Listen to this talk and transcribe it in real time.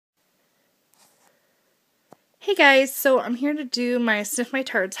Hey guys, so I'm here to do my Sniff My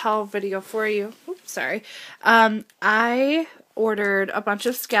Tarts haul video for you. Oops, sorry. I ordered a bunch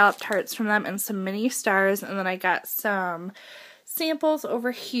of scallop tarts from them and some mini stars, and then I got some samples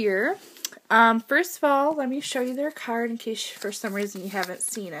over here. First of all, let me show you their card in case for some reason you haven't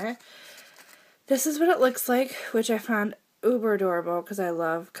seen it. This is what it looks like, which I found uber adorable because I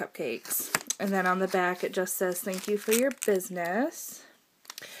love cupcakes. And then on the back it just says, "Thank you for your business."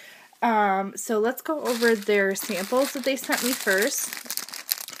 So let's go over their samples that they sent me first.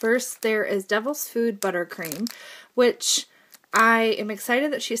 First, there is Devil's Food Buttercream, which I am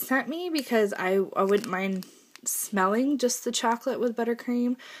excited that she sent me because I wouldn't mind smelling just the chocolate with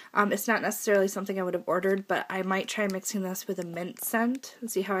buttercream. It's not necessarily something I would have ordered, but I might try mixing this with a mint scent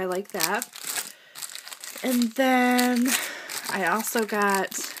and see how I like that. And then I also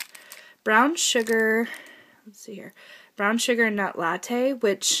got brown sugar, let's see here, brown sugar nut latte,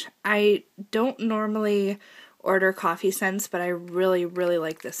 which I don't normally order coffee scents, but I really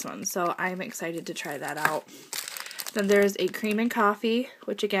like this one, so I'm excited to try that out. Then there's a cream and coffee,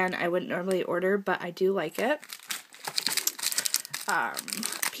 which again I wouldn't normally order, but I do like it.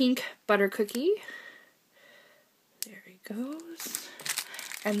 Pink butter cookie, there he goes.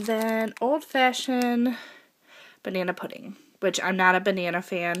 And then old-fashioned banana pudding, which I'm not a banana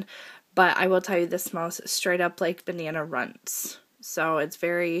fan, but I will tell you this smells straight up like banana runts. So it's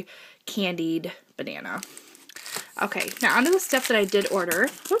very candied banana. Okay, now onto the stuff that I did order.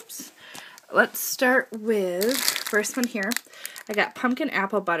 Whoops. Let's start with first one here. I got pumpkin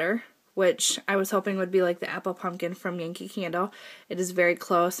apple butter, which I was hoping would be like the apple pumpkin from Yankee Candle. It is very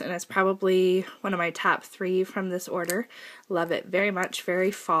close, and it's probably one of my top 3 from this order. Love it very much,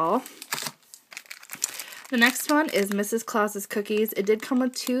 very fall. The next one is Mrs. Claus's cookies. It did come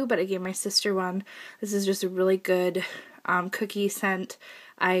with 2, but I gave my sister one. This is just a really good cookie scent.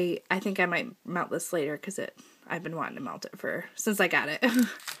 I think I might melt this later because I've been wanting to melt it since I got it.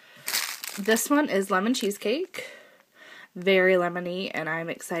 This one is Lemon Cheesecake. Very lemony, and I'm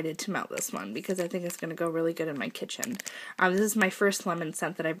excited to melt this one because I think it's going to go really good in my kitchen. This is my first lemon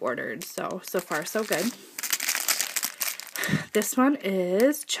scent that I've ordered, so far so good. This one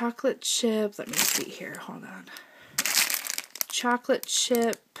is chocolate chip. Let me see here. Hold on. Chocolate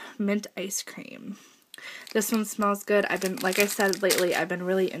chip mint ice cream. This one smells good. Like I said lately, I've been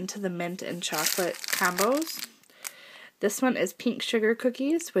really into the mint and chocolate combos. This one is pink sugar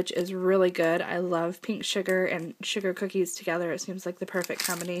cookies, which is really good. I love pink sugar and sugar cookies together. It seems like the perfect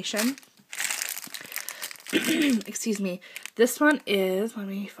combination. Excuse me. This one is, let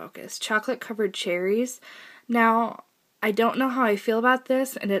me focus, chocolate covered cherries. Now, I don't know how I feel about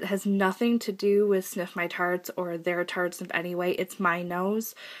this, and it has nothing to do with Sniff My Tarts or their tarts in any way. It's my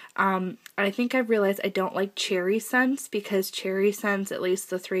nose. I think I've realized I don't like cherry scents because cherry scents, at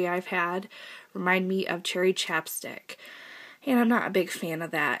least the 3 I've had, remind me of cherry chapstick. And I'm not a big fan of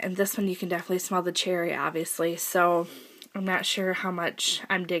that. And this one you can definitely smell the cherry, obviously, so I'm not sure how much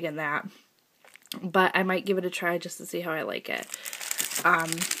I'm digging that. But I might give it a try just to see how I like it.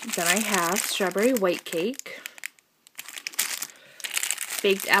 Then I have strawberry white cake.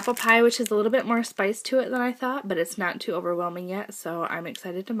 Baked apple pie, which has a little bit more spice to it than I thought, but it's not too overwhelming yet, so I'm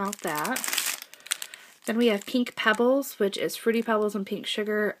excited to melt that. Then we have pink Pebbles, which is Fruity Pebbles and pink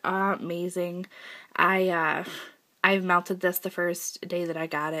sugar. Amazing. I've melted this the first day that I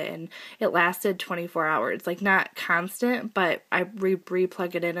got it, and it lasted 24 hours. Like, not constant, but I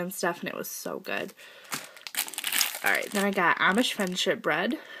re-plug it in and stuff, and it was so good. Alright, then I got Amish Friendship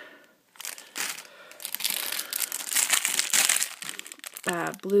Bread.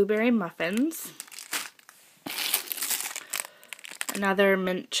 Blueberry muffins, another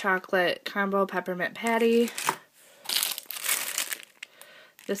mint chocolate combo peppermint patty.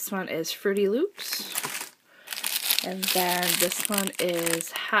 This one is Fruity Loops, and then this one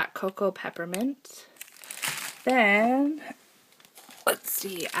is hot cocoa peppermint. Then let's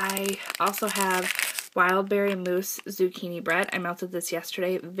see, I also have Wildberry Mouse zucchini bread. I melted this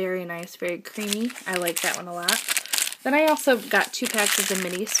yesterday. Very nice, very creamy. I like that one a lot. Then I also got 2 packs of the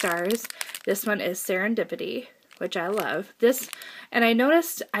mini stars. This one is Serendipity, which I love. This, and I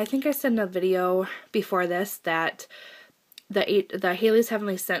noticed, I think I said in a video before this that the Haley's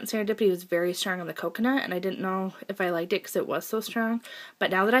Heavenly Scent Serendipity was very strong on the coconut, and I didn't know if I liked it because it was so strong.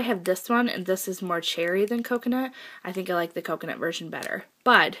 But now that I have this one, and this is more cherry than coconut, I think I like the coconut version better.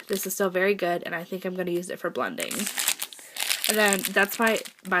 But this is still very good, and I think I'm going to use it for blending. And then that's why,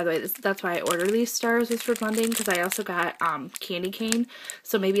 by the way, that's why I ordered these stars, was for blending, because I also got candy cane.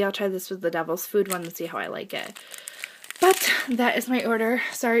 So maybe I'll try this with the Devil's Food one and see how I like it. But that is my order.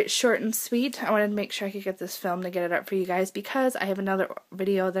 Sorry, it's short and sweet. I wanted to make sure I could get this filmed and get it up for you guys because I have another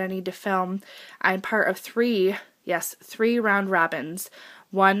video that I need to film. I'm part of 3 round robins.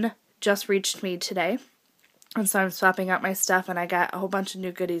 One just reached me today. And so I'm swapping out my stuff, and I got a whole bunch of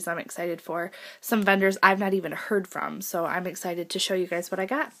new goodies I'm excited for. Some vendors I've not even heard from, so I'm excited to show you guys what I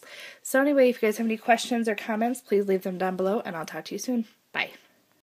got. So anyway, if you guys have any questions or comments, please leave them down below, and I'll talk to you soon. Bye.